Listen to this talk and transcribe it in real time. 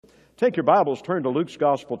Take your Bibles, turn to Luke's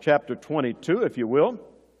Gospel, chapter 22, if you will.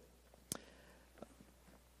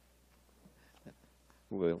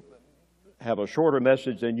 We'll have a shorter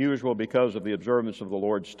message than usual because of the observance of the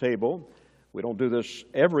Lord's table. We don't do this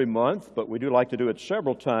every month, but we do like to do it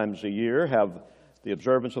several times a year, have the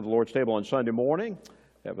observance of the Lord's table on Sunday morning.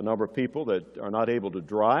 We have a number of people that are not able to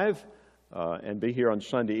drive and be here on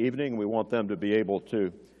Sunday evening. We want them to be able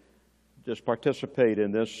to just participate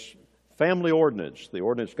in this family ordinance, the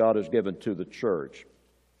ordinance God has given to the church.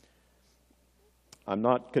 I'm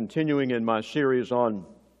not continuing in my series on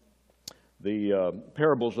the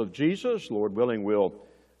parables of Jesus. Lord willing, we'll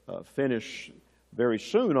finish very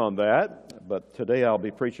soon on that. But today I'll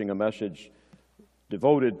be preaching a message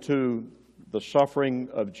devoted to the suffering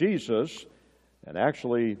of Jesus, and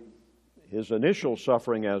actually his initial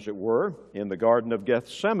suffering, as it were, in the Garden of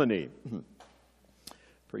Gethsemane.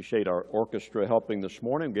 Appreciate our orchestra helping this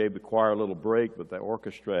morning. Gave the choir a little break, but the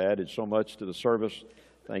orchestra added so much to the service.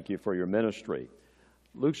 Thank you for your ministry.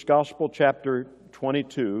 Luke's Gospel, chapter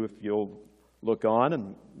 22, if you'll look on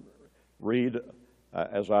and read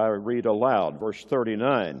as I read aloud, verse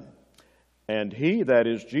 39. And he, that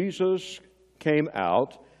is Jesus, came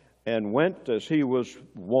out and went as he was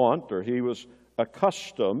wont, or he was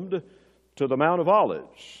accustomed, to the Mount of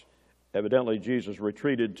Olives. Evidently, Jesus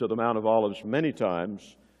retreated to the Mount of Olives many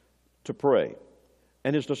times to pray.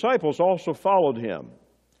 And his disciples also followed him.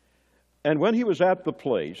 And when he was at the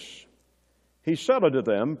place, he said unto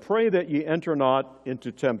them, Pray that ye enter not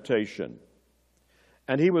into temptation.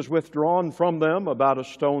 And he was withdrawn from them about a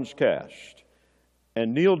stone's cast,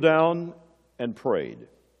 and kneeled down and prayed,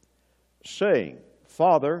 saying,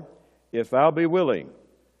 Father, if thou be willing,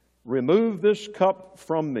 remove this cup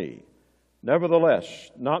from me. Nevertheless,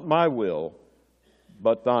 not my will,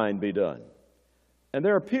 but thine be done. And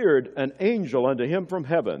there appeared an angel unto him from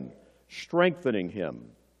heaven, strengthening him.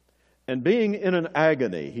 And being in an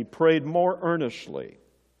agony, he prayed more earnestly.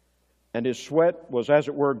 And his sweat was as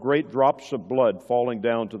it were great drops of blood falling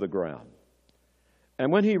down to the ground.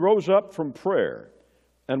 And when he rose up from prayer,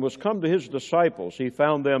 and was come to his disciples, he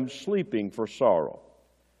found them sleeping for sorrow.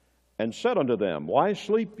 And said unto them, Why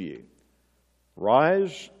sleep ye?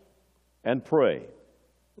 Rise and pray,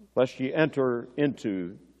 lest ye enter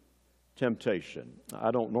into temptation.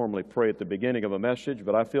 I don't normally pray at the beginning of a message,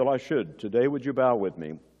 but I feel I should. Today, would you bow with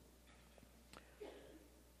me?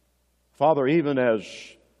 Father, even as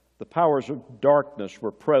the powers of darkness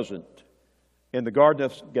were present in the Garden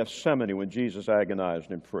of Gethsemane when Jesus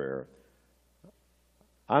agonized in prayer,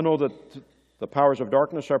 I know that the powers of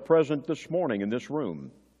darkness are present this morning in this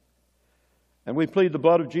room. And we plead the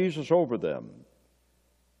blood of Jesus over them.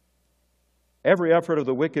 Every effort of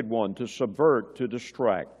the wicked one to subvert, to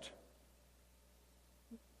distract,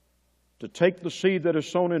 to take the seed that is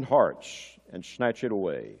sown in hearts and snatch it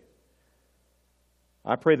away.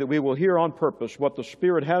 I pray that we will hear on purpose what the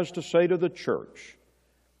Spirit has to say to the church,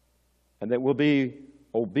 and that we'll be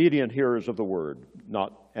obedient hearers of the word,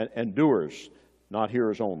 and doers, not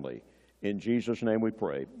hearers only. In Jesus' name we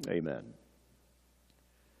pray. Amen.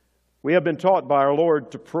 We have been taught by our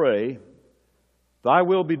Lord to pray, Thy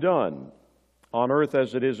will be done on earth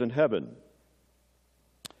as it is in heaven.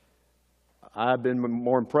 I've been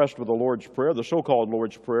more impressed with the Lord's Prayer, the so-called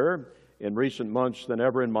Lord's Prayer, in recent months than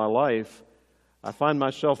ever in my life. I find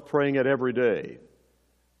myself praying it every day,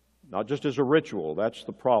 not just as a ritual. That's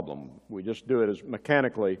the problem. We just do it as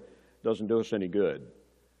mechanically. Doesn't do us any good.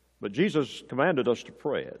 But Jesus commanded us to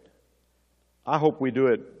pray it. I hope we do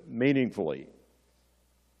it meaningfully,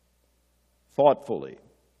 thoughtfully,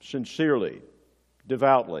 sincerely,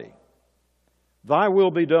 devoutly. Thy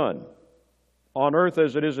will be done on earth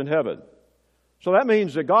as it is in heaven. So that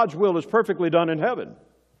means that God's will is perfectly done in heaven.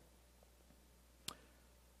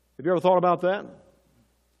 Have you ever thought about that?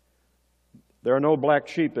 There are no black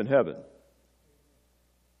sheep in heaven.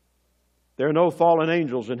 There are no fallen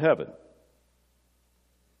angels in heaven.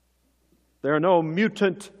 There are no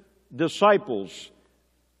mutant disciples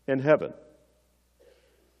in heaven.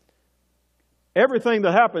 Everything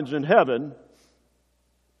that happens in heaven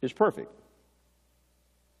is perfect.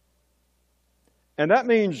 And that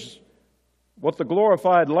means what the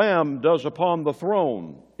glorified Lamb does upon the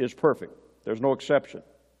throne is perfect. There's no exception.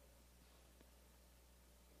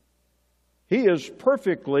 He is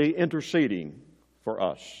perfectly interceding for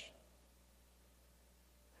us.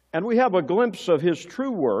 And we have a glimpse of His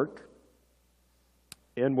true work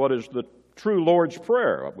in what is the true Lord's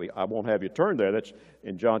Prayer. I won't have you turn there. That's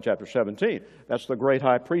in John chapter 17. That's the great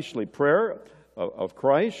high priestly prayer of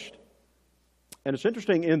Christ. And it's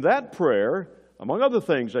interesting, in that prayer, among other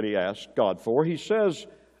things that he asked God for, he says,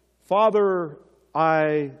 Father,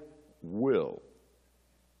 I will.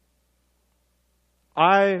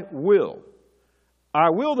 I will. I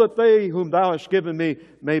will that they whom thou hast given me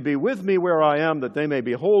may be with me where I am, that they may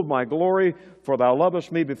behold my glory, for thou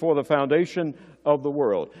lovest me before the foundation of the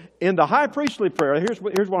world. In the high priestly prayer, here's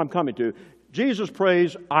what I'm coming to. Jesus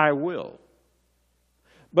prays, I will.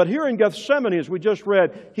 But here in Gethsemane, as we just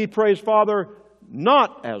read, he prays, Father,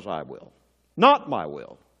 not as I will, not my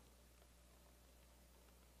will.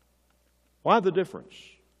 Why the difference?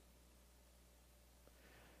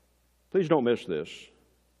 Please don't miss this.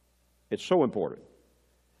 It's so important.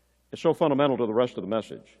 It's so fundamental to the rest of the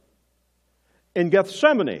message. In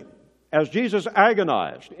Gethsemane, as Jesus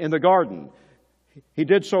agonized in the garden, he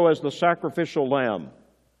did so as the sacrificial lamb,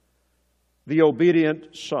 the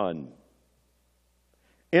obedient Son.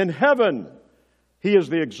 In heaven, he is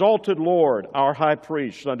the exalted Lord, our high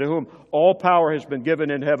priest, unto whom all power has been given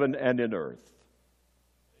in heaven and in earth.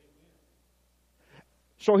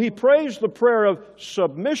 So he prays the prayer of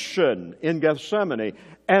submission in Gethsemane,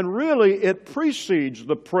 and really it precedes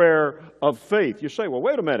the prayer of faith. You say, well,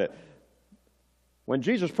 wait a minute. When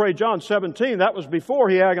Jesus prayed John 17, that was before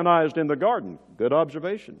he agonized in the garden. Good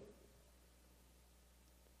observation.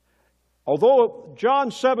 Although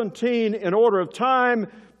John 17, in order of time,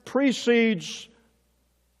 precedes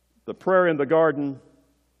the prayer in the garden,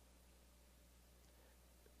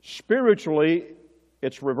 spiritually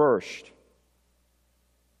it's reversed.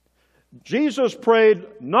 Jesus prayed,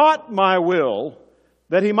 not my will,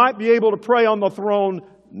 that he might be able to pray on the throne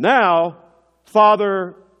now,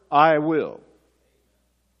 Father, I will.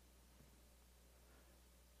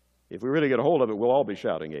 If we really get a hold of it, we'll all be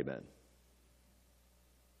shouting amen.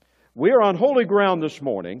 We are on holy ground this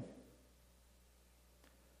morning.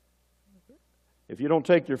 If you don't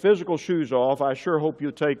take your physical shoes off, I sure hope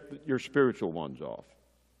you take your spiritual ones off.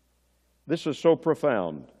 This is so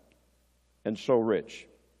profound and so rich.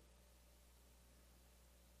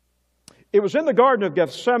 It was in the Garden of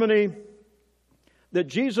Gethsemane that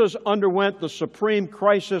Jesus underwent the supreme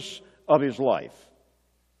crisis of his life.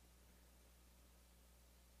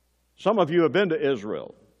 Some of you have been to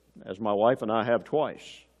Israel, as my wife and I have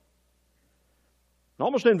twice. And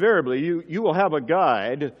almost invariably, you will have a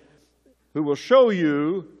guide who will show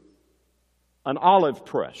you an olive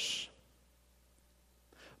press.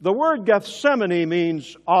 The word Gethsemane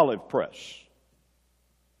means olive press.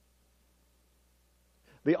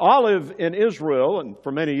 The olive in Israel, and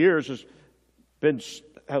for many years,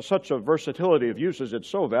 has such a versatility of uses. It's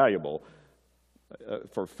so valuable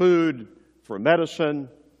for food, for medicine,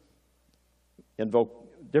 in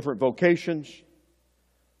different vocations.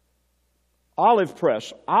 Olive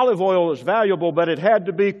press. Olive oil is valuable, but it had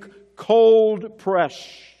to be cold pressed.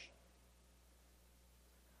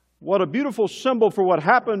 What a beautiful symbol for what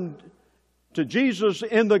happened to Jesus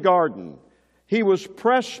in the garden. He was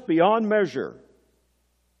pressed beyond measure.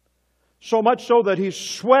 So much so that he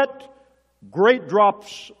sweat great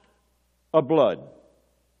drops of blood.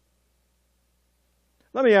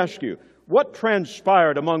 Let me ask you, what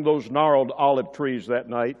transpired among those gnarled olive trees that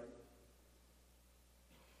night?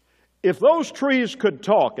 If those trees could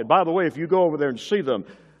talk, and by the way, if you go over there and see them,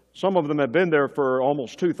 some of them have been there for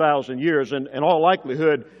almost 2,000 years, and in all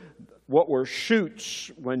likelihood, what were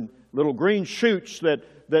shoots, little green shoots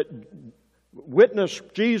that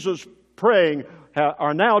witnessed Jesus praying,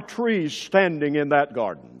 are now trees standing in that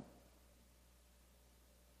garden.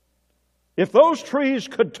 If those trees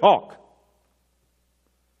could talk,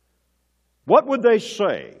 what would they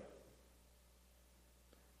say?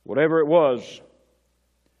 Whatever it was,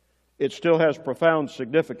 it still has profound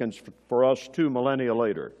significance for us 2 millennia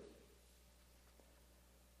later.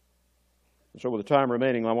 So with the time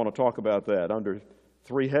remaining, I want to talk about that under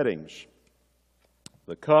 3 headings: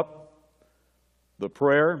 the cup, the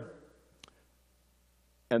prayer,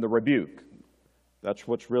 and the rebuke. That's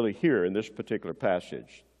what's really here in this particular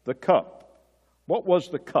passage. The cup. What was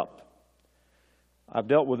the cup? I've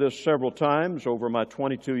dealt with this several times over my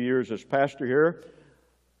 22 years as pastor here.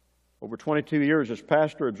 Over 22 years as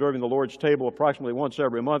pastor, observing the Lord's table approximately once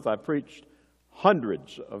every month, I've preached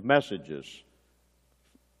hundreds of messages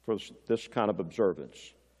for this kind of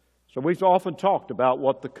observance. So we've often talked about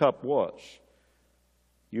what the cup was.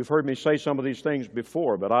 You've heard me say some of these things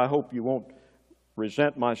before, but I hope you won't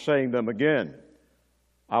resent my saying them again.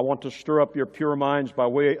 I want to stir up your pure minds by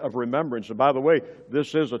way of remembrance. And by the way,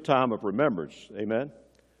 this is a time of remembrance. Amen?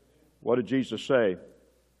 What did Jesus say?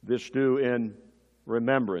 This do in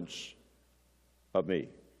remembrance of me.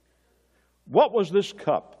 What was this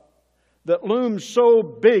cup that loomed so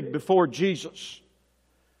big before Jesus?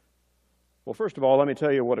 Well, first of all, let me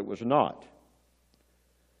tell you what it was not.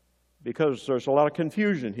 Because there's a lot of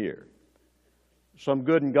confusion here. Some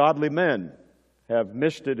good and godly men have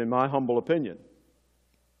missed it, in my humble opinion.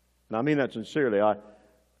 And I mean that sincerely.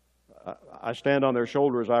 I stand on their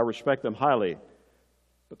shoulders. I respect them highly.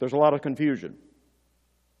 But there's a lot of confusion.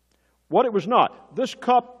 What it was not. This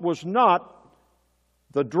cup was not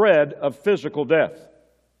the dread of physical death.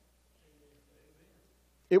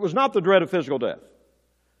 It was not the dread of physical death.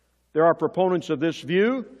 There are proponents of this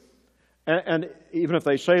view, and even if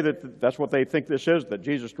they say that that's what they think this is, that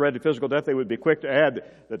Jesus dreaded physical death, they would be quick to add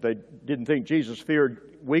that they didn't think Jesus feared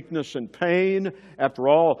weakness and pain. After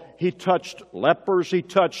all, he touched lepers, he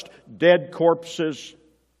touched dead corpses.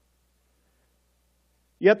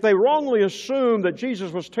 Yet they wrongly assume that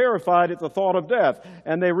Jesus was terrified at the thought of death.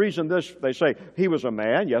 And they reason this, they say, he was a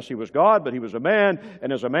man. Yes, he was God, but he was a man.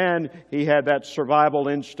 And as a man, he had that survival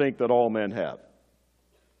instinct that all men have.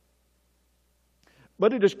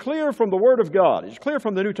 But it is clear from the Word of God, it's clear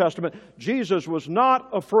from the New Testament, Jesus was not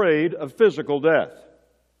afraid of physical death.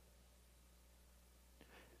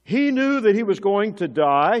 He knew that he was going to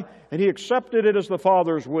die, and he accepted it as the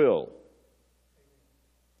Father's will.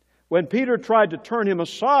 When Peter tried to turn him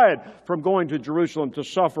aside from going to Jerusalem to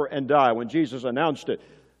suffer and die, when Jesus announced it,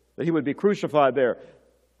 that he would be crucified there,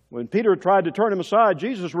 when Peter tried to turn him aside,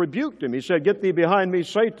 Jesus rebuked him. He said, "Get thee behind me,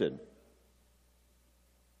 Satan."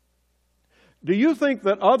 Do you think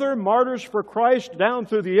that other martyrs for Christ down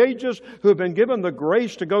through the ages who have been given the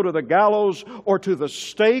grace to go to the gallows or to the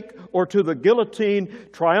stake or to the guillotine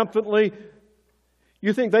triumphantly,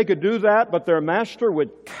 you think they could do that, but their master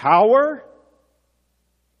would cower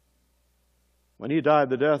when he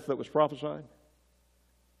died the death that was prophesied?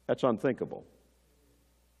 That's unthinkable.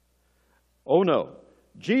 Oh no.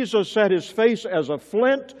 Jesus set his face as a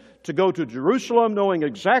flint to go to Jerusalem, knowing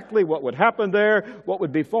exactly what would happen there, what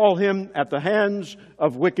would befall him at the hands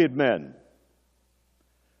of wicked men.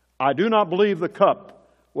 I do not believe the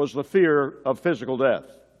cup was the fear of physical death.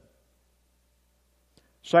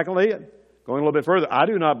 Secondly, going a little bit further, I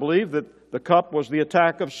do not believe that the cup was the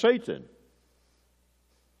attack of Satan.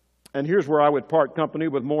 And here's where I would part company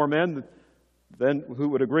with more men than who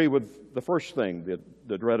would agree with the first thing,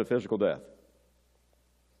 the dread of physical death.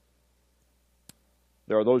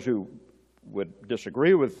 There are those who would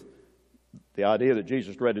disagree with the idea that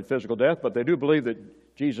Jesus dreaded physical death, but they do believe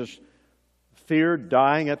that Jesus feared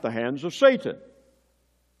dying at the hands of Satan.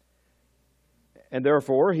 And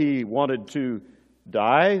therefore, he wanted to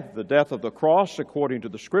die the death of the cross according to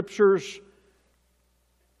the Scriptures,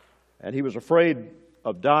 and he was afraid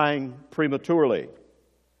of dying prematurely.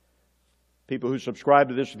 People who subscribe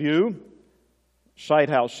to this view cite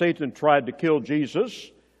how Satan tried to kill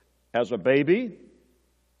Jesus as a baby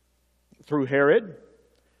through Herod.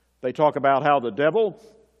 They talk about how the devil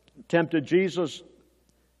tempted Jesus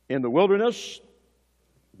in the wilderness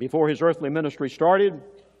before his earthly ministry started,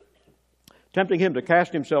 tempting him to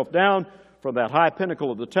cast himself down from that high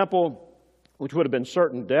pinnacle of the temple, which would have been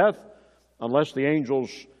certain death unless the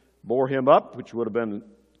angels bore him up, which would have been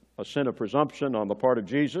a sin of presumption on the part of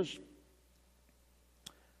Jesus.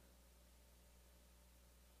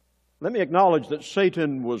 Let me acknowledge that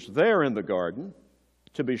Satan was there in the garden,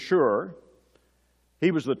 to be sure.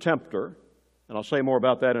 He was the tempter, and I'll say more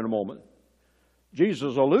about that in a moment.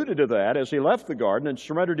 Jesus alluded to that as he left the garden and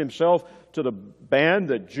surrendered himself to the band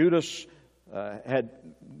that Judas had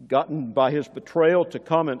gotten by his betrayal to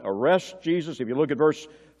come and arrest Jesus. If you look at verse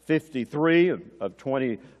 53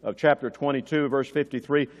 of chapter 22, verse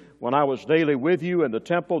 53, "When I was daily with you in the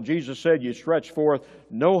temple, Jesus said, you stretch forth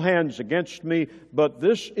no hands against me, but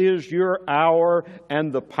this is your hour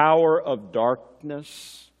and the power of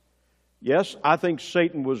darkness." Yes, I think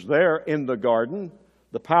Satan was there in the garden.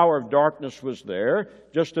 The power of darkness was there,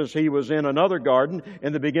 just as he was in another garden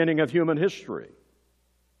in the beginning of human history.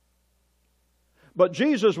 But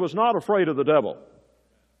Jesus was not afraid of the devil.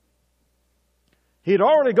 He'd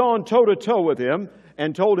already gone toe-to-toe with him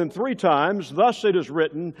and told him 3 times, "Thus it is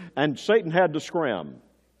written," and Satan had to scram.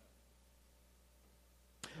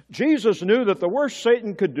 Jesus knew that the worst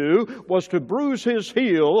Satan could do was to bruise his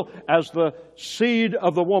heel as the seed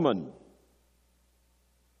of the woman.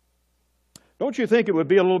 Don't you think it would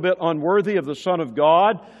be a little bit unworthy of the Son of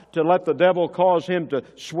God to let the devil cause him to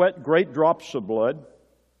sweat great drops of blood?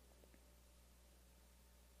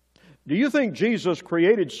 Do you think Jesus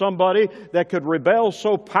created somebody that could rebel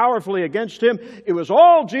so powerfully against him? It was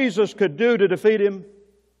all Jesus could do to defeat him?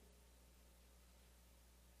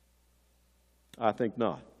 I think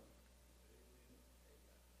not.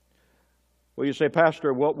 Well, you say,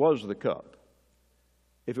 "Pastor, what was the cup?"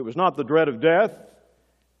 If it was not the dread of death,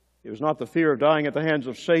 it was not the fear of dying at the hands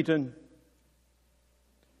of Satan,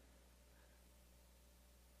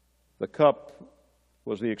 the cup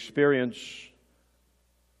was the experience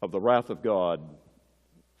of the wrath of God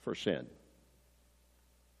for sin.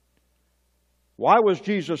 Why was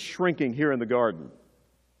Jesus shrinking here in the garden?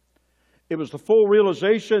 It was the full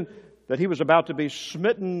realization that he was about to be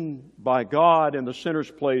smitten by God in the sinner's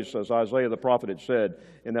place, as Isaiah the prophet had said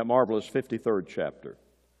in that marvelous 53rd chapter.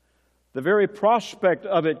 The very prospect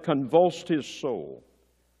of it convulsed his soul.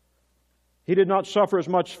 He did not suffer as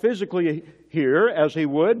much physically here as he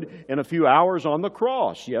would in a few hours on the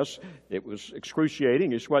cross. Yes, it was excruciating.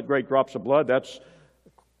 He sweat great drops of blood. That's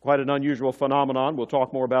quite an unusual phenomenon. We'll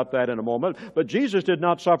talk more about that in a moment. But Jesus did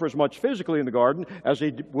not suffer as much physically in the garden as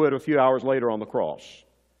he would a few hours later on the cross.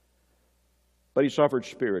 But he suffered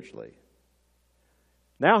spiritually.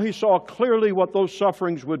 Now he saw clearly what those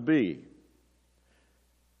sufferings would be.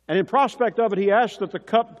 And in prospect of it, he asked that the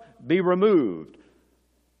cup be removed.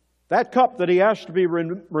 That cup that he asked to be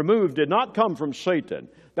removed did not come from Satan.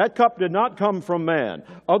 That cup did not come from man.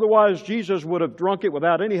 Otherwise, Jesus would have drunk it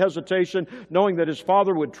without any hesitation, knowing that his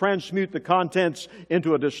Father would transmute the contents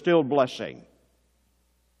into a distilled blessing.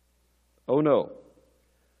 Oh no.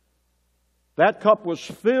 That cup was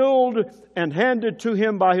filled and handed to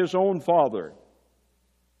him by his own Father.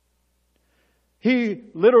 He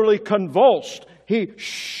literally convulsed. He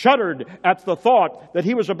shuddered at the thought that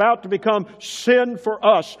he was about to become sin for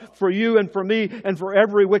us, for you and for me, and for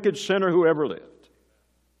every wicked sinner who ever lived.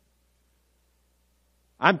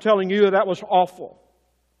 I'm telling you, that was awful.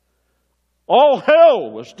 All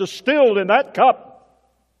hell was distilled in that cup.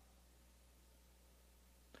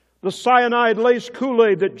 The cyanide-laced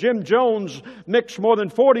Kool-Aid that Jim Jones mixed more than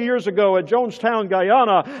 40 years ago at Jonestown,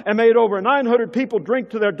 Guyana, and made over 900 people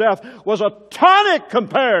drink to their death was a tonic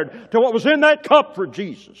compared to what was in that cup for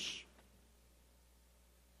Jesus.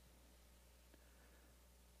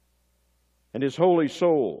 And his holy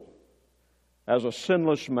soul, as a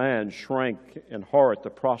sinless man, shrank in horror at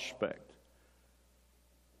the prospect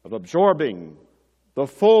of absorbing the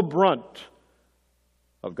full brunt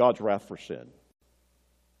of God's wrath for sin.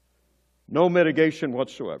 No mitigation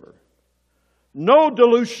whatsoever. No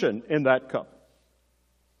dilution in that cup.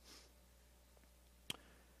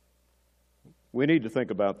 We need to think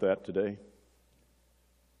about that today.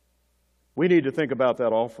 We need to think about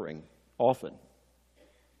that offering often.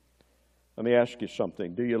 Let me ask you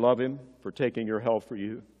something. Do you love Him for taking your hell for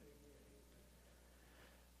you?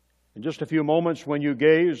 In just a few moments, when you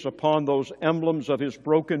gaze upon those emblems of His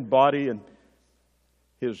broken body and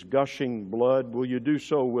His gushing blood, will you do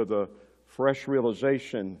so with a fresh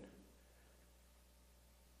realization,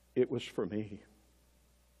 it was for me?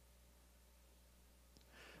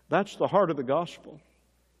 That's the heart of the gospel.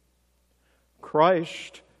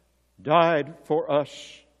 Christ died for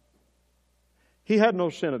us. He had no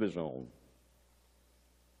sin of His own.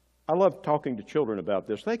 I love talking to children about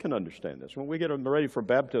this. They can understand this. When we get them ready for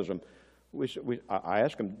baptism, I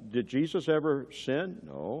ask them, did Jesus ever sin?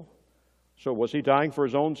 No. So was He dying for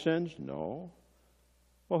His own sins? No.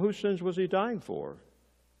 Well, whose sins was He dying for?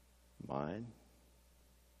 Mine.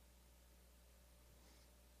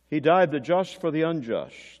 He died the just for the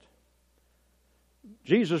unjust.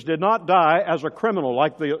 Jesus did not die as a criminal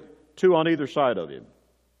like the two on either side of Him.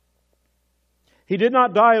 He did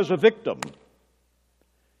not die as a victim.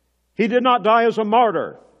 He did not die as a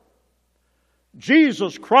martyr.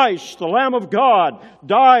 Jesus Christ, the Lamb of God,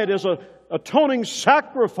 died as an atoning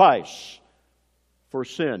sacrifice for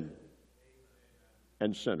sin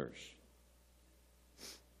and sinners.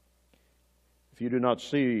 If you do not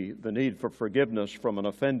see the need for forgiveness from an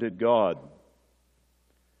offended God,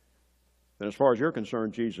 then as far as you're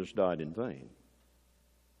concerned, Jesus died in vain.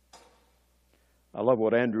 I love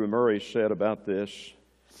what Andrew Murray said about this.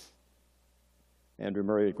 Andrew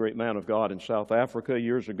Murray, a great man of God in South Africa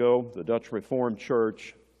years ago, the Dutch Reformed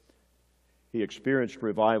Church. He experienced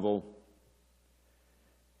revival.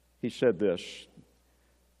 He said this: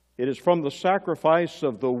 "It is from the sacrifice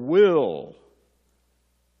of the will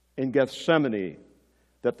in Gethsemane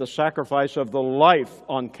that the sacrifice of the life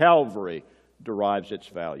on Calvary derives its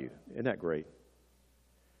value." Isn't that great?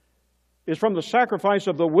 It's from the sacrifice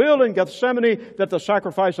of the will in Gethsemane that the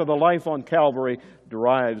sacrifice of the life on Calvary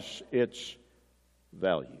derives its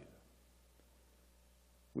value.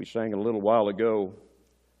 We sang a little while ago,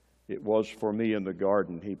 "It was for me in the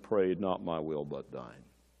garden He prayed, not my will but thine."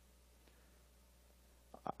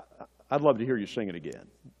 I'd love to hear you sing it again.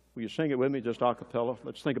 Will you sing it with me, just a cappella?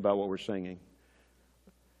 Let's think about what we're singing.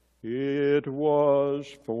 It was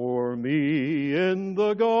for me in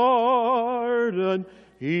the garden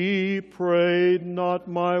He prayed, not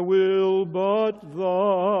my will but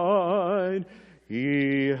thine.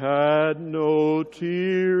 He had no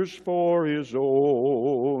tears for His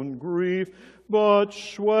own grief, but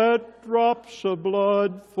sweat drops of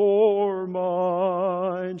blood for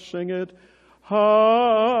mine. Sing it.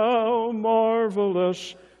 how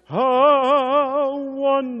marvelous, how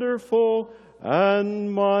wonderful,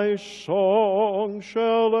 and my song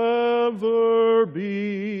shall ever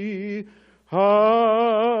be.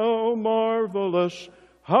 How marvelous,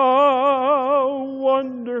 how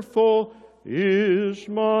wonderful is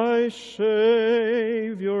my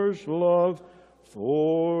Savior's love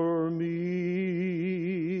for me.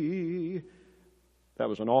 That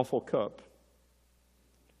was an awful cup,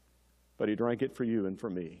 but He drank it for you and for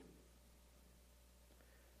me.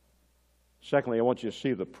 Secondly, I want you to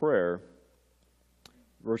see the prayer.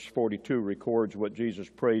 Verse 42 records what Jesus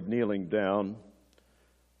prayed kneeling down.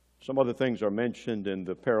 Some other things are mentioned in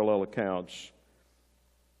the parallel accounts,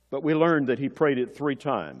 but we learned that He prayed it 3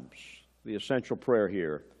 times. The essential prayer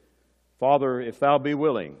here: Father, if Thou be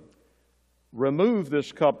willing, remove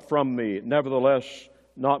this cup from me. Nevertheless,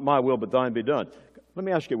 not my will, but Thine be done. Let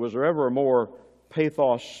me ask you, was there ever a more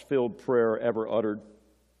pathos-filled prayer ever uttered?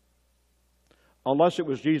 Unless it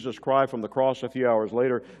was Jesus' cry from the cross a few hours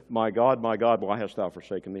later, my God, why hast Thou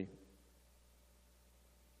forsaken me?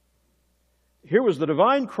 Here was the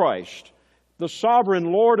divine Christ, the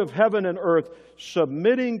sovereign Lord of heaven and earth,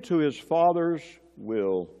 submitting to His Father's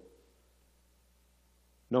will,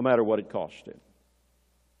 no matter what it cost Him.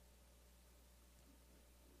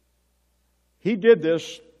 He did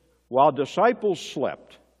this while disciples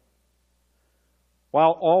slept,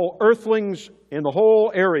 while all earthlings in the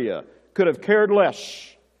whole area could have cared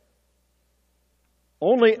less.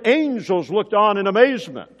 Only angels looked on in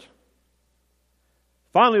amazement.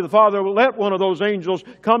 Finally, the Father let one of those angels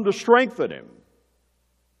come to strengthen Him.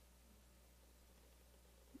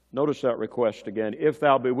 Notice that request again: if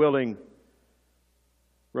Thou be willing,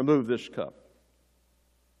 remove this cup.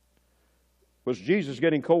 Was Jesus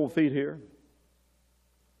getting cold feet here?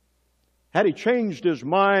 Had He changed His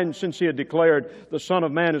mind since He had declared, the Son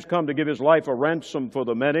of Man has come to give His life a ransom for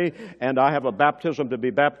the many, and I have a baptism to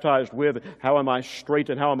be baptized with? How am I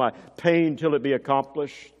straitened? How am I pained till it be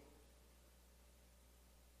accomplished?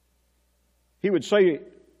 He would say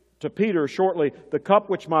to Peter shortly, the cup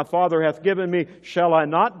which my Father hath given me, shall I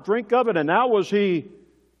not drink of it? And now was He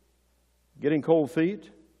getting cold feet?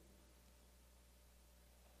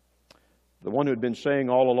 The one who had been saying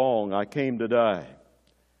all along, I came to die,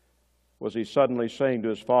 was He suddenly saying to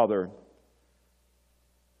His Father,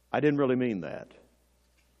 I didn't really mean that?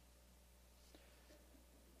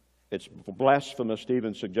 It's blasphemous to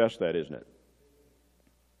even suggest that, isn't it?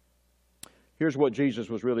 Here's what Jesus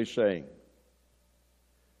was really saying.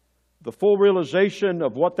 The full realization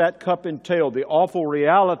of what that cup entailed, the awful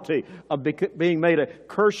reality of being made a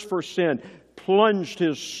curse for sin, plunged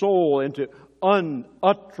His soul into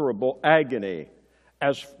unutterable agony.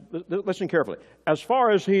 Listen carefully. As far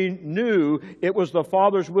as He knew, it was the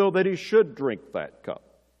Father's will that He should drink that cup.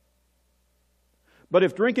 But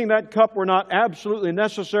if drinking that cup were not absolutely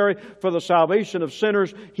necessary for the salvation of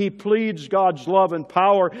sinners, He pleads God's love and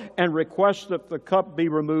power and requests that the cup be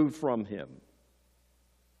removed from Him.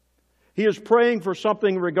 He is praying for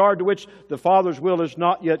something in regard to which the Father's will is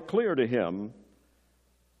not yet clear to Him.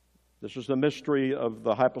 This is the mystery of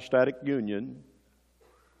the hypostatic union,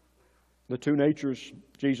 the two natures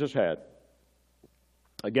Jesus had.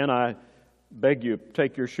 Again, I beg you,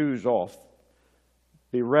 take your shoes off.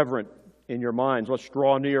 Be reverent in your minds. Let's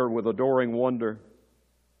draw near with adoring wonder.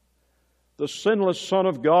 The sinless Son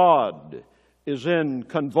of God is in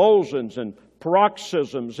convulsions and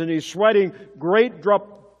paroxysms, and He's sweating great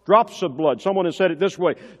drops of blood. Someone has said it this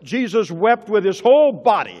way: Jesus wept with His whole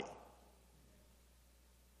body.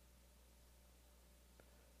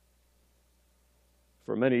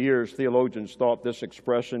 For many years, theologians thought this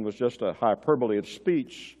expression was just a hyperbole of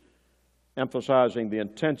speech, emphasizing the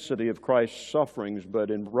intensity of Christ's sufferings.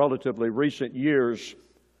 But in relatively recent years,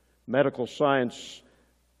 medical science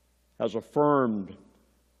has affirmed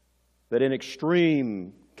that in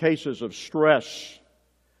extreme cases of stress,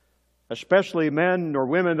 especially men or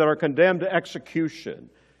women that are condemned to execution,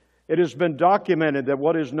 it has been documented that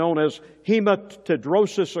what is known as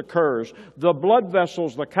hematidrosis occurs. The blood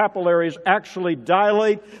vessels, the capillaries, actually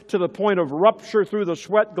dilate to the point of rupture through the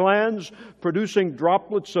sweat glands, producing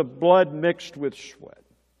droplets of blood mixed with sweat.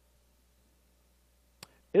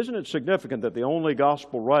 Isn't it significant that the only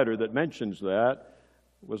gospel writer that mentions that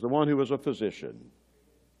was the one who was a physician,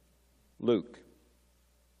 Luke?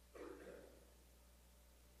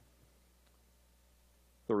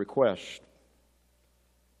 The request.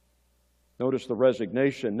 Notice the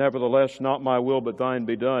resignation. Nevertheless, not my will, but Thine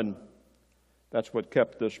be done. That's what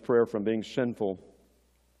kept this prayer from being sinful.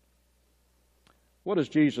 What is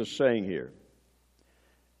Jesus saying here?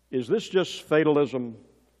 Is this just fatalism?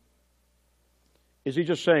 Is he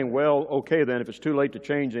just saying, well, okay then, if it's too late to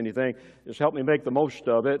change anything, just help me make the most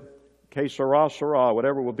of it. Que sera, sera.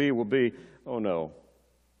 Whatever will be, will be. Oh no.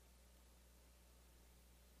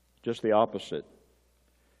 Just the opposite.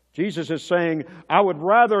 Jesus is saying, I would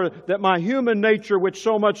rather that my human nature, which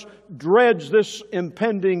so much dreads this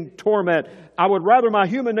impending torment, I would rather my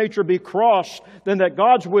human nature be crossed than that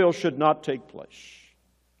God's will should not take place.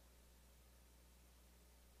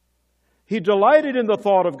 He delighted in the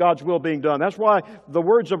thought of God's will being done. That's why the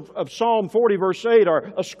words of Psalm 40, verse 8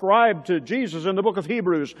 are ascribed to Jesus in the book of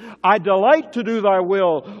Hebrews. I delight to do thy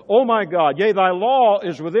will, O my God. Yea, thy law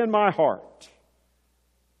is within my heart.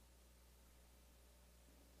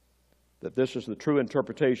 That this is the true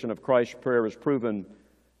interpretation of Christ's prayer is proven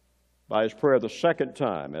by his prayer the second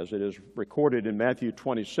time, as it is recorded in Matthew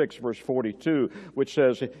 26, verse 42, which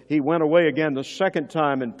says, he went away again the second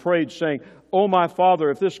time and prayed, saying, O my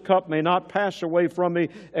Father, if this cup may not pass away from me,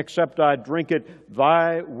 except I drink it,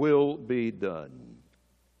 thy will be done.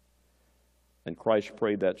 And Christ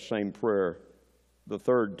prayed that same prayer the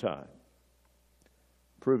third time,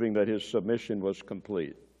 proving that his submission was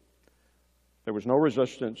complete. There was no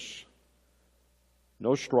resistance,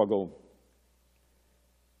 no struggle.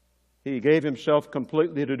 He gave himself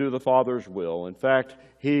completely to do the Father's will. In fact,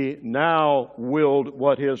 he now willed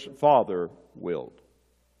what his Father willed.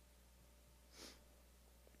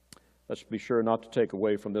 Let's be sure not to take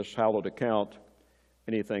away from this hallowed account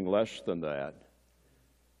anything less than that,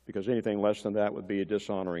 because anything less than that would be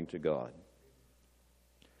dishonoring to God.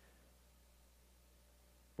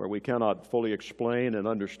 Where we cannot fully explain and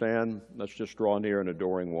understand, let's just draw near in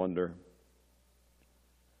adoring wonder.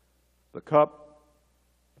 The cup,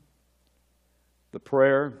 the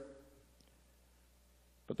prayer,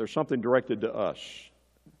 but there's something directed to us,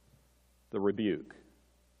 the rebuke.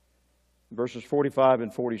 Verses 45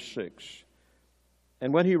 and 46.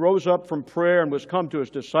 And when he rose up from prayer and was come to his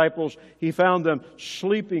disciples, he found them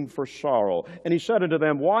sleeping for sorrow. And he said unto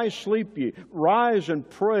them, Why sleep ye? Rise and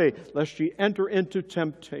pray, lest ye enter into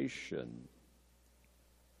temptation.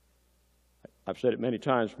 I've said it many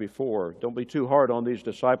times before, don't be too hard on these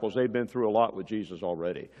disciples. They've been through a lot with Jesus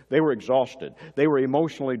already. They were exhausted. They were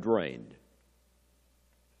emotionally drained.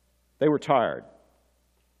 They were tired.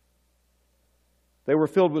 They were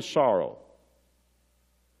filled with sorrow.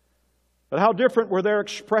 But how different were their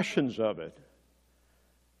expressions of it?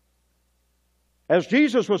 As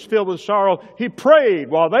Jesus was filled with sorrow, he prayed.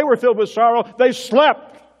 While they were filled with sorrow, they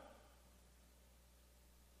slept.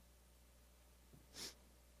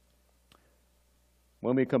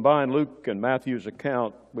 When we combine Luke and Matthew's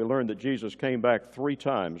account, we learn that Jesus came back 3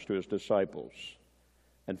 times to his disciples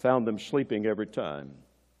and found them sleeping every time.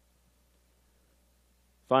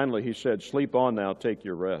 Finally, he said, Sleep on now, take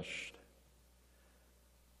your rest.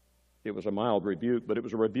 It was a mild rebuke, but it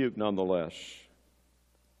was a rebuke nonetheless.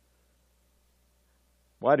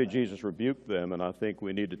 Why did Jesus rebuke them? And I think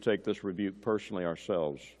we need to take this rebuke personally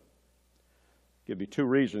ourselves. Give you 2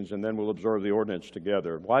 reasons, and then we'll observe the ordinance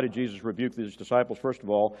together. Why did Jesus rebuke these disciples? First of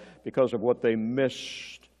all, because of what they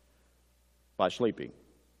missed by sleeping.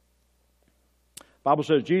 The Bible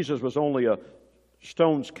says Jesus was only a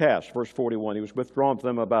stone's cast, verse 41. He was withdrawn from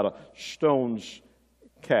them about a stone's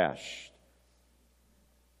cast.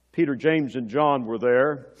 Peter, James, and John were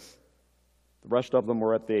there. The rest of them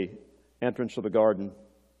were at the entrance of the garden,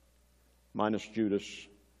 minus Judas.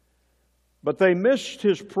 But they missed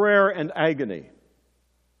his prayer and agony.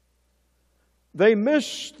 They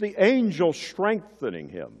missed the angel strengthening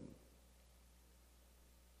him.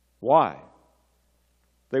 Why?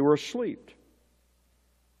 They were asleep.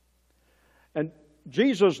 And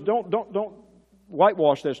Jesus, don't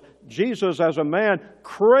whitewash this. Jesus, as a man,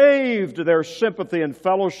 craved their sympathy and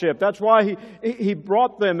fellowship. That's why he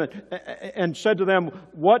brought them and said to them,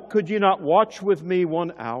 What, could ye not watch with me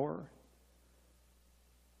 1 hour?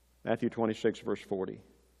 Matthew 26, verse 40.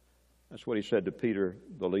 That's what he said to Peter,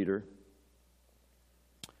 the leader.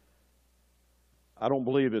 I don't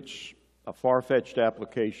believe it's a far-fetched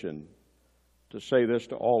application to say this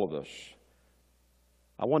to all of us.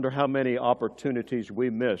 I wonder how many opportunities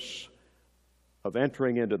we miss of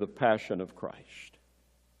entering into the passion of Christ,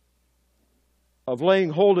 of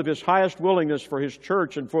laying hold of his highest willingness for his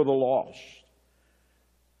church and for the lost.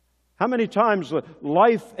 How many times the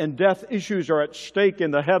life and death issues are at stake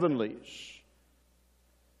in the heavenlies?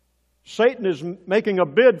 Satan is making a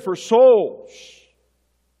bid for souls.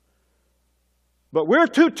 But we're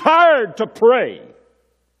too tired to pray.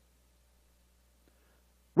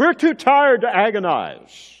 We're too tired to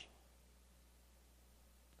agonize.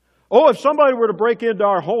 Oh, if somebody were to break into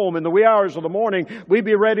our home in the wee hours of the morning, we'd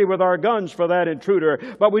be ready with our guns for that intruder.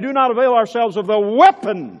 But we do not avail ourselves of the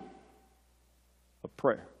weapon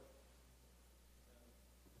prayer.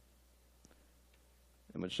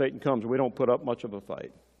 And when Satan comes, we don't put up much of a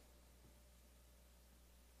fight.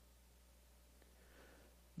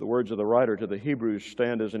 The words of the writer to the Hebrews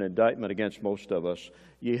stand as an indictment against most of us.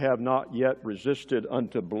 Ye have not yet resisted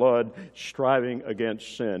unto blood, striving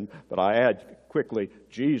against sin. But I add quickly,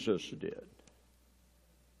 Jesus did.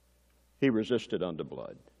 He resisted unto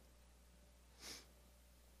blood.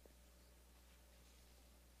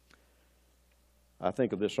 I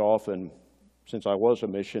think of this often since I was a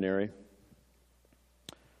missionary.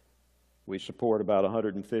 We support about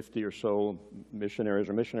 150 or so missionaries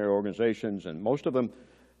or missionary organizations, and most of them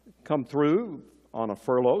come through on a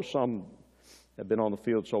furlough. Some have been on the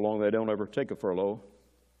field so long they don't ever take a furlough.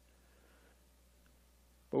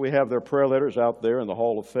 But we have their prayer letters out there in the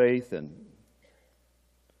Hall of Faith, and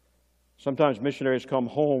sometimes missionaries come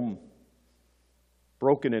home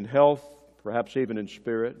broken in health, perhaps even in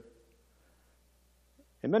spirit.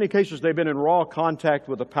 In many cases, they've been in raw contact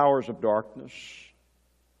with the powers of darkness.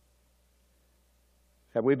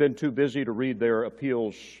 Have we been too busy to read their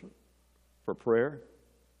appeals for prayer?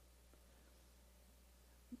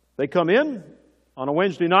 They come in on a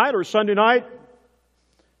Wednesday night or Sunday night,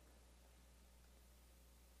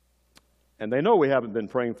 and they know we haven't been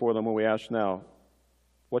praying for them when we ask now,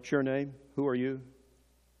 what's your name? Who are you?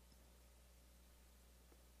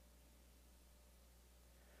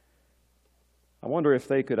 I wonder if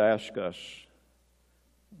they could ask us,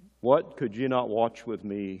 what could you not watch with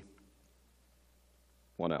me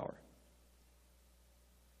 1 hour?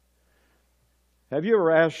 Have you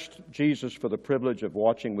ever asked Jesus for the privilege of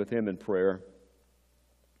watching with Him in prayer?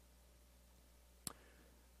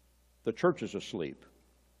 The church is asleep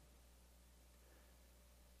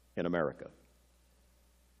in America.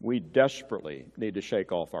 We desperately need to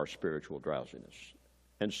shake off our spiritual drowsiness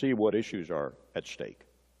and see what issues are at stake.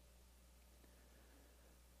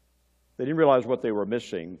 They didn't realize what they were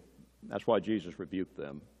missing. That's why Jesus rebuked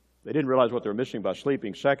them. They didn't realize what they were missing by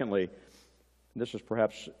sleeping. Secondly, and this is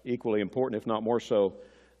perhaps equally important, if not more so,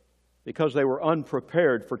 because they were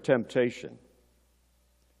unprepared for temptation.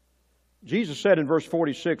 Jesus said in verse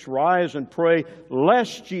 46, rise and pray,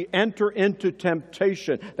 lest ye enter into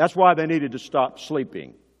temptation. That's why they needed to stop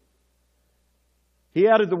sleeping. He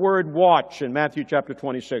added the word watch in Matthew chapter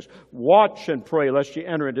 26. Watch and pray lest ye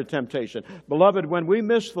enter into temptation. Beloved, when we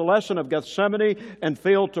miss the lesson of Gethsemane and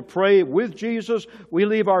fail to pray with Jesus, we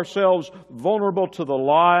leave ourselves vulnerable to the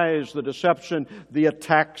lies, the deception, the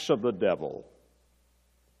attacks of the devil.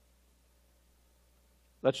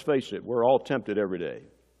 Let's face it, we're all tempted every day.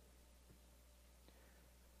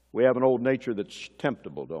 We have an old nature that's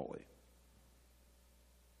temptable, don't we?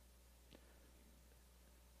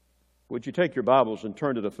 Would you take your Bibles and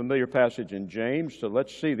turn to the familiar passage in James? So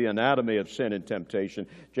let's see the anatomy of sin and temptation.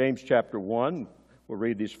 James chapter 1. We'll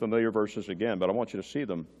read these familiar verses again, but I want you to see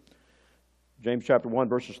them. James chapter 1,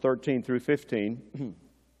 verses 13 through 15.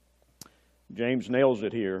 James nails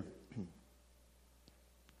it here.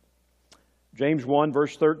 James 1,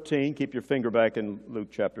 verse 13. Keep your finger back in Luke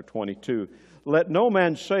chapter 22. Let no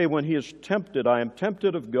man say when he is tempted, I am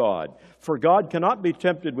tempted of God. For God cannot be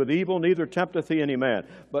tempted with evil, neither tempteth he any man.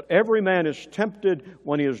 But every man is tempted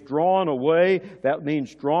when he is drawn away. That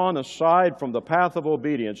means drawn aside from the path of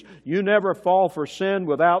obedience. You never fall for sin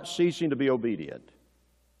without ceasing to be obedient.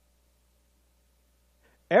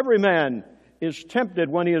 Every man is tempted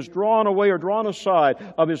when he is drawn away or drawn aside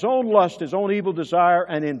of his own lust, his own evil desire,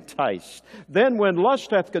 and enticed. Then when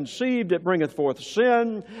lust hath conceived, it bringeth forth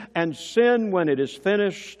sin, and sin, when it is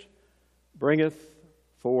finished, bringeth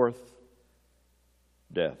forth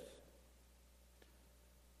death.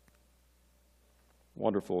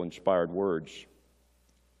 Wonderful, inspired words.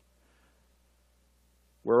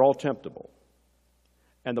 We're all temptable.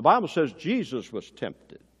 And the Bible says Jesus was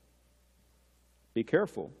tempted. Be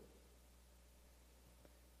careful.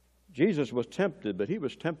 Jesus was tempted, but He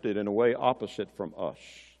was tempted in a way opposite from us.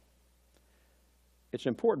 It's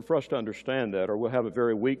important for us to understand that, or we'll have a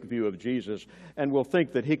very weak view of Jesus, and we'll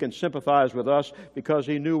think that He can sympathize with us because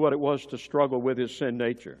He knew what it was to struggle with His sin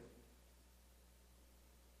nature.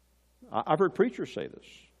 I've heard preachers say this.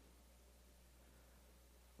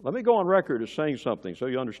 Let me go on record as saying something so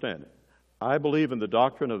you understand it. I believe in the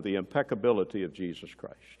doctrine of the impeccability of Jesus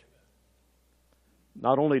Christ.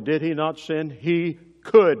 Not only did He not sin, He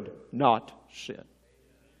could not sin.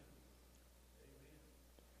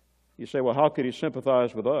 You say, well, how could He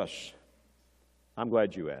sympathize with us? I'm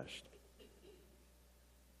glad you asked. I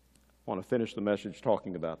want to finish the message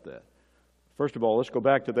talking about that. First of all, let's go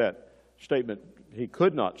back to that statement. He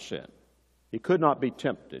could not sin. He could not be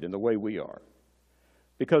tempted in the way we are.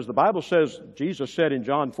 Because the Bible says, Jesus said in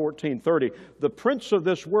John 14:30, the prince of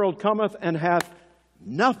this world cometh and hath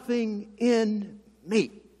nothing in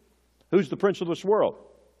me. Who's the prince of this world?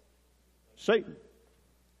 Satan.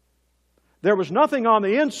 There was nothing on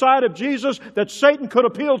the inside of Jesus that Satan could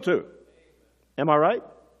appeal to. Am I right?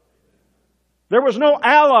 There was no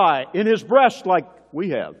ally in his breast like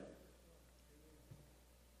we have.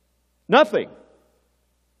 Nothing.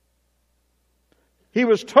 He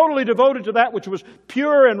was totally devoted to that which was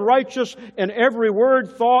pure and righteous in every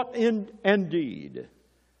word, thought, and deed.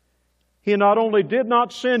 He not only did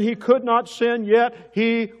not sin, he could not sin, yet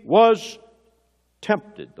he was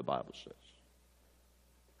tempted, the Bible says.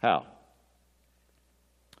 How?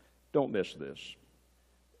 Don't miss this.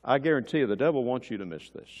 I guarantee you the devil wants you to miss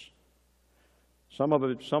this. Some of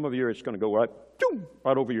you, it's going to go right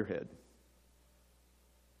over your head.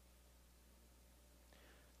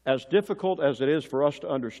 As difficult as it is for us to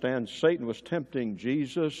understand, Satan was tempting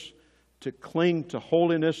Jesus to cling to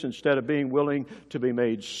holiness instead of being willing to be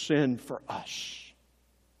made sin for us.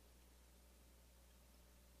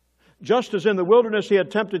 Just as in the wilderness he had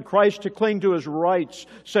tempted Christ to cling to his rights,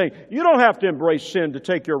 saying, you don't have to embrace sin to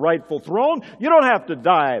take your rightful throne. You don't have to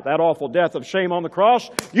die that awful death of shame on the cross.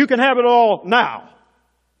 You can have it all now.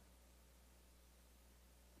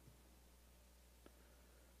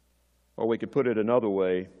 Or we could put it another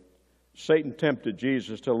way. Satan tempted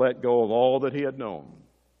Jesus to let go of all that he had known.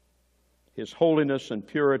 His holiness and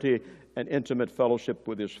purity and intimate fellowship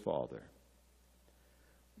with his Father.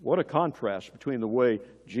 What a contrast between the way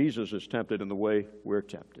Jesus is tempted and the way we're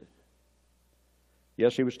tempted.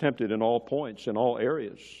 Yes, he was tempted in all points, in all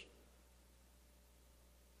areas.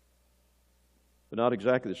 But not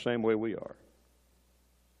exactly the same way we are.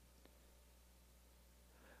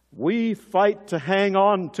 We fight to hang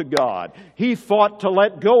on to God. He fought to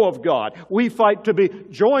let go of God. We fight to be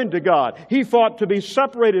joined to God. He fought to be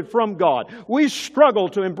separated from God. We struggle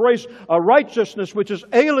to embrace a righteousness which is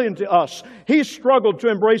alien to us. He struggled to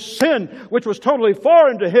embrace sin which was totally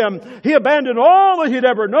foreign to him. He abandoned all that he'd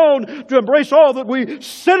ever known to embrace all that we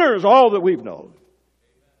sinners, all that we've known.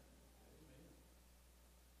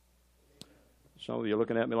 Some of you are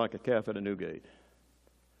looking at me like a calf at a new gate.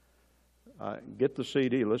 Get the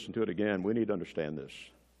CD, listen to it again. We need to understand this.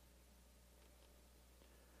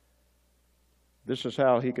 This is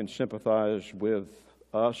how he can sympathize with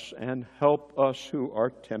us and help us who are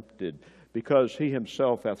tempted, because he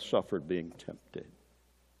himself hath suffered being tempted.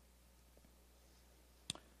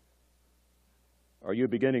 Are you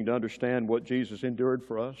beginning to understand what Jesus endured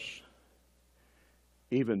for us?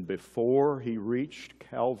 Even before he reached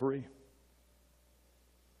Calvary?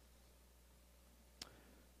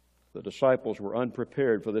 The disciples were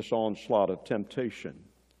unprepared for this onslaught of temptation.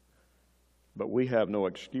 But we have no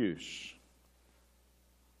excuse.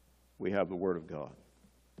 We have the Word of God.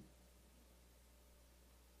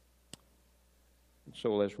 And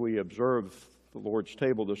so as we observe the Lord's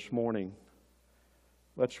table this morning,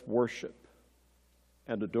 let's worship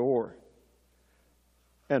and adore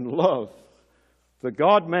and love the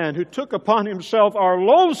God-man who took upon himself our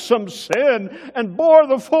loathsome sin and bore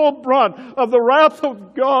the full brunt of the wrath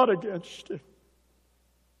of God against it.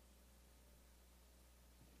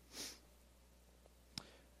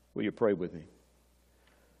 Will you pray with me?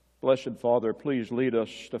 Blessed Father, please lead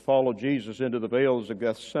us to follow Jesus into the vales of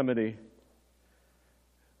Gethsemane.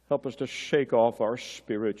 Help us to shake off our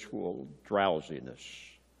spiritual drowsiness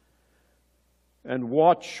and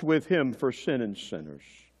watch with him for sin and sinners.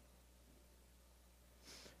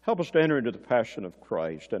 Help us to enter into the passion of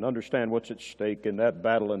Christ and understand what's at stake in that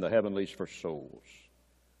battle in the heavenlies for souls.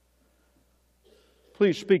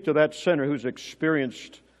 Please speak to that sinner who's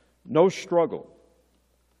experienced no struggle.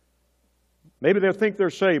 Maybe they think they're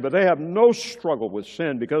saved, but they have no struggle with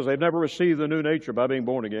sin because they've never received the new nature by being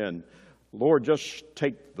born again. Lord, just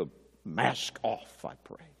take the mask off, I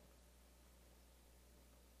pray.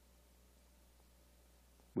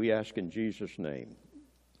 We ask in Jesus' name.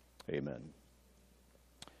 Amen.